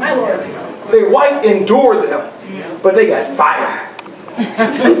all. Their wife endured them, but they got fire.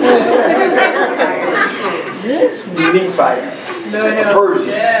 You need fire. A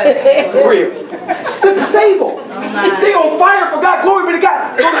Persian. Real. Stable. They on fire for God. Glory be to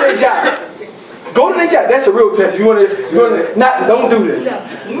God. Go to their job. Go to their job. That's a real test. You want to not, don't do this.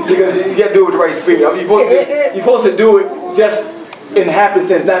 Because you got to do it with the right spirit. You're supposed to do it just in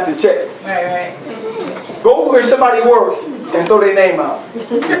happenstance, not to check. Right. Go where somebody works and throw their name out.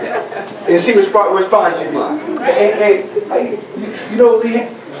 And see what response you get. Hey, you know what they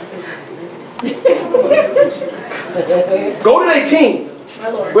go to their team.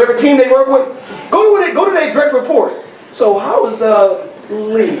 Whatever team they work with, go to their direct report. So how was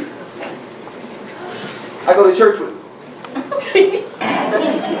Lee? I go to church with him.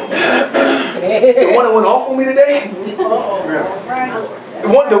 The one that went off on me today? The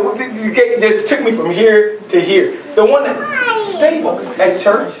one that just took me from here to here. The one that stable at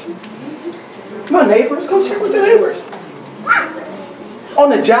church. My neighbors, go check with the neighbors. On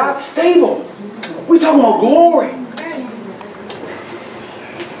the job, stable. We talking about glory.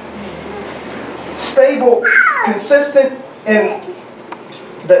 Stable, consistent in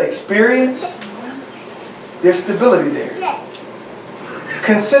the experience. There's stability there.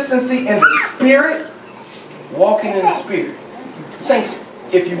 Consistency in the spirit, walking in the spirit. Saints,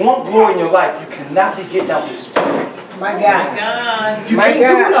 if you want glory in your life, you cannot be getting out the spirit. My God. You can't do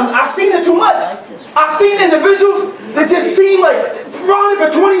it. I've seen it too much. I've seen individuals that just seem like running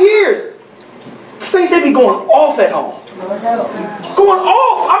for 20 years. Saints, they be going off at home. Going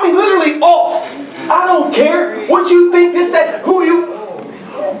off. I mean, literally off. I don't care what you think, this, that, who you.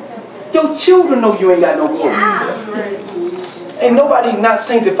 Your children know you ain't got no glory. And nobody not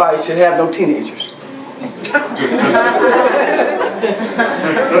sanctified should have no teenagers.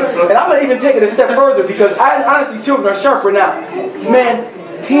 And I'm going to even take it a step further because honestly, children are sharper now. Man,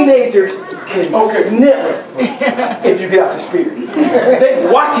 teenagers can snip if you get out the spirit. They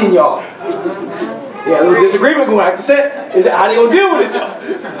watching y'all. Yeah, a little disagreement going on. Like I said, is how they gonna deal with it though?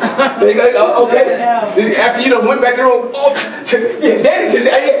 They go, okay. After you done went back there, yeah, Daddy just,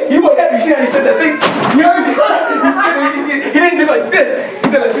 he wasn't happy. You said that thing. You heard me, son? He didn't do like this.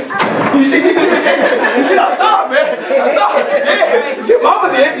 He did like this. You see, I saw it, man. I saw it. Yeah. You see, Mama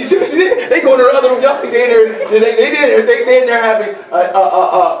did. You see what she did? They go to the other room. Y'all think they in there? They in there having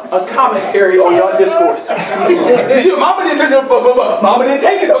a commentary on y'all discourse. You see what Mama did? Mama didn't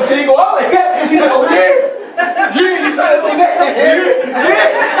take it though. She didn't go out like that. He said, oh yeah. Yeah, you said it like that.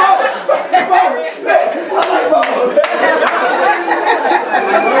 I like Mama.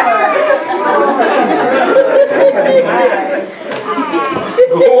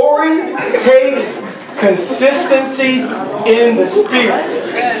 Glory takes consistency in the spirit.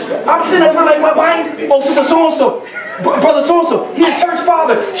 I'm sitting there like, why? Oh, sister so-and-so, brother so-and-so, he's a church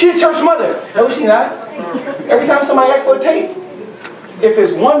father, she's a church mother. No, she not. Every time somebody asks for a tape, if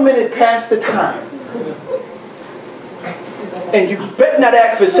it's 1 minute past the time, and you better not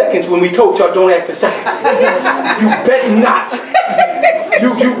ask for seconds when we told y'all don't ask for seconds. You bet not.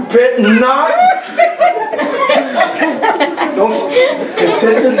 You bet not. Don't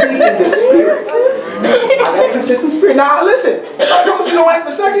consistency in the spirit. I got a consistent spirit. Now listen, if I told you don't ask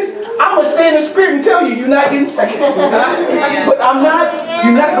for seconds, I'm gonna stay in the spirit and tell you you're not getting seconds. But I'm not.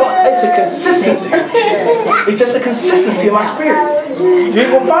 You're not going. It's a consistency. It's just a consistency in my spirit. You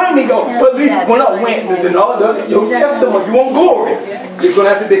ain't gonna find me go. But at least when I went into your testimony, you want glory. There's gonna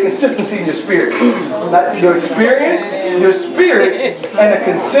have to be a consistency in your spirit, not your experience, your spirit, and a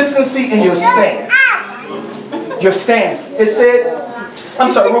consistency in your stand. Your stand. It said. I'm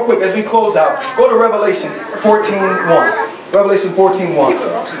sorry, real quick as we close out. Go to Revelation 14:1. Revelation 14:1.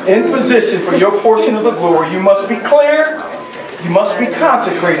 In position for your portion of the glory, you must be clear, you must be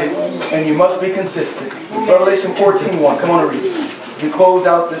consecrated, and you must be consistent. Revelation 14:1. Come on and read. We close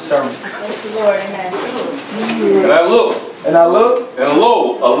out this sermon. Lord, amen. And I looked, and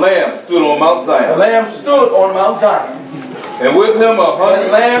lo, a lamb stood on Mount Zion. A lamb stood on Mount Zion. And with him And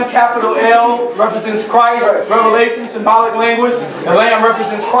 100. lamb, capital L, represents Christ, Revelation, symbolic language. The lamb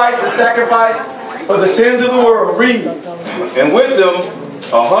represents Christ, the sacrifice for the sins of the world. Read. And with them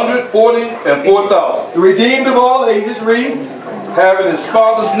 144,000. The redeemed of all ages. Read. Having his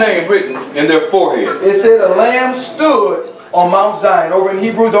father's name written in their foreheads. It said a lamb stood on Mount Zion. Over in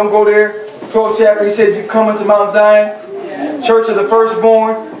Hebrews, don't go there. 12th chapter, he said you come into Mount Zion, church of the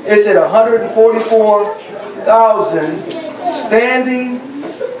firstborn. It said 144,000 standing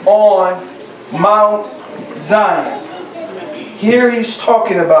on Mount Zion. Here he's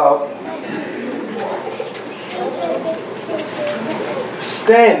talking about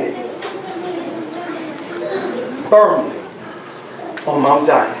standing firmly on Mount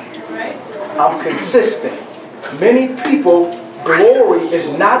Zion. I'm consistent. Many people, glory is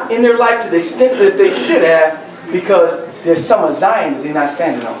not in their life to the extent that they should have because there's some of Zion that they're not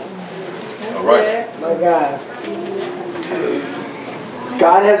standing on. All right. My God.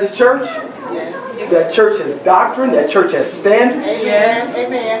 God has a church. That church has doctrine. That church has standards. Amen.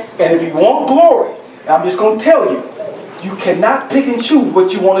 Amen. And if you want glory, I'm just going to tell you, you cannot pick and choose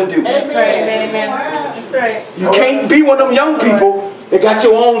what you want to do. That's right. Amen. That's right. You can't be one of them young people that got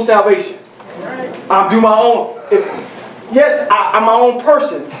your own salvation. I'm do my own. Yes, I'm my own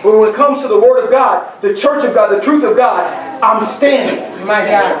person. But when it comes to the Word of God, the church of God, the truth of God, I'm standing. My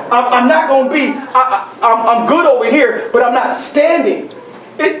God. I'm not going to be, I'm good over here, but I'm not standing.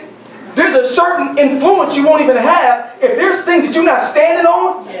 There's a certain influence you won't even have if there's things that you're not standing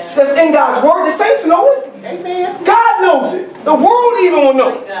on that's in God's Word. The saints know it. Amen. God knows it. The world even will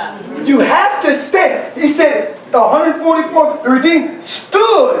know it. You have to stand. He said, 144, the redeemed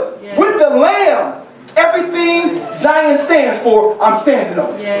stood with the Lamb. Everything Zion stands for, I'm standing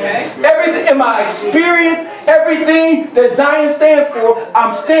on. Everything in my experience, everything that Zion stands for,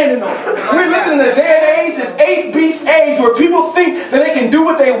 I'm standing on. We're living in a day and age, this 8th beast age, where people think that they can do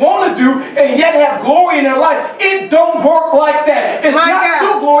what they want to do and yet have glory in their life. It don't work like that. It's not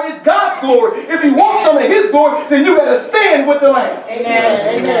your glory, it's God's glory. If you want some of His glory, then you got to stand with the Lamb.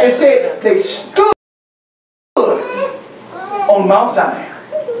 Amen. It said they stood on Mount Zion.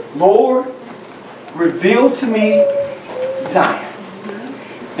 Lord, reveal to me Zion.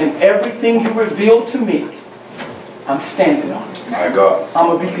 And everything you reveal to me, I'm standing on it. My God. I'm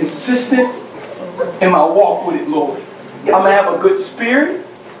going to be consistent in my walk with it, Lord. I'm going to have a good spirit.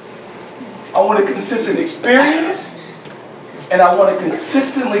 I want a consistent experience. And I want to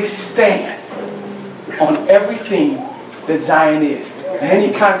consistently stand on everything that Zion is.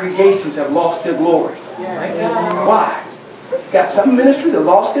 Many congregations have lost their glory. Why? Got some ministry that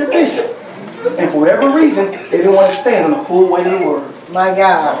lost their vision. And for whatever reason, they didn't want to stand on the full weight of the Word. My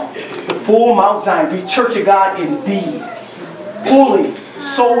God. The full Mount Zion, be church of God indeed. Fully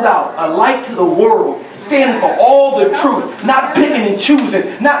sold out, a light to the world, standing for all the truth, not picking and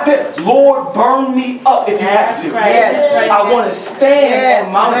choosing, not that, Lord, burn me up if you have to. Yes. I want to stand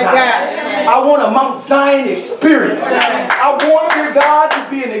on Mount Zion. I want a Mount Zion experience. I want, dear God, to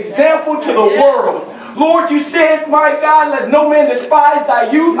be an example to the world. Lord, you said, my God, let no man despise thy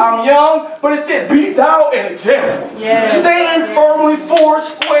youth. I'm young, but it said, be thou an example. Stand firmly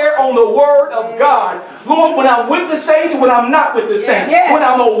square on the Word of God. Lord, when I'm with the saints, when I'm not with the saints, when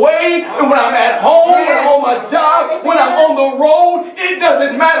I'm away, and when I'm at home, when I'm on my job, when I'm on the road, it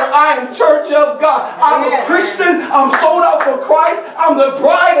doesn't matter. I am church of God. I'm a Christian. I'm sold out for Christ. I'm the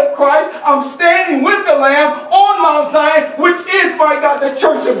bride of Christ. I'm standing with the Lamb on Mount Zion, which is, my God, the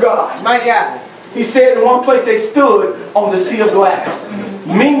church of God. My God. He said in one place they stood on the sea of glass,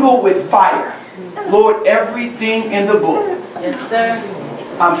 mingled with fire. Lord, everything in the book. Yes, sir.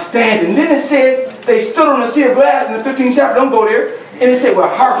 I'm standing. Then it said they stood on the sea of glass in the 15th chapter. Don't go there. And it said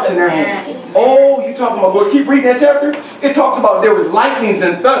with harps in their hand. Oh, you talking about, Lord, keep reading that chapter. It talks about there was lightnings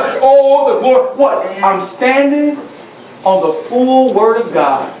and thunder. Oh, the glory. What? I'm standing on the full Word of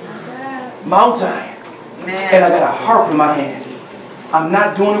God, Mount Zion. And I got a harp in my hand. I'm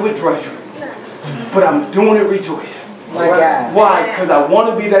not doing it with drudgery, but I'm doing it rejoicing. My God. Why? Because I want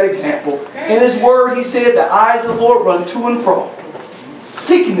to be that example. In His Word, He said, the eyes of the Lord run to and fro,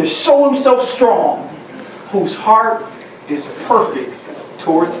 seeking to show Himself strong, whose heart is perfect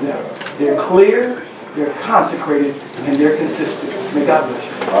towards them. They're clear, they're consecrated, and they're consistent. May God bless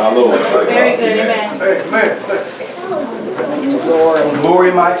you. My Lord. Very good. Amen. Amen. Glory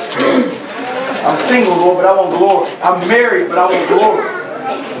in my experience. I'm single, Lord, but I want glory. I'm married, but I want glory.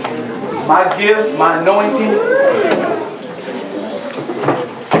 My gift, my anointing.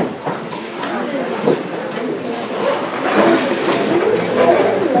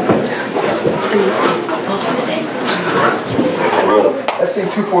 Let's sing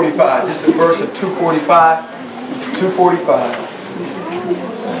 245. This is a verse of 245. 2:45.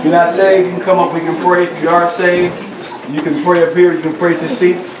 If you're not saved, you can come up, we can pray. If you are saved, you can pray up here, you can pray to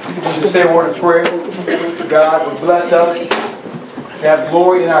seat. Just say a word of prayer. God will bless us. Have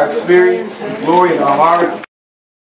glory in our spirit, glory in our heart.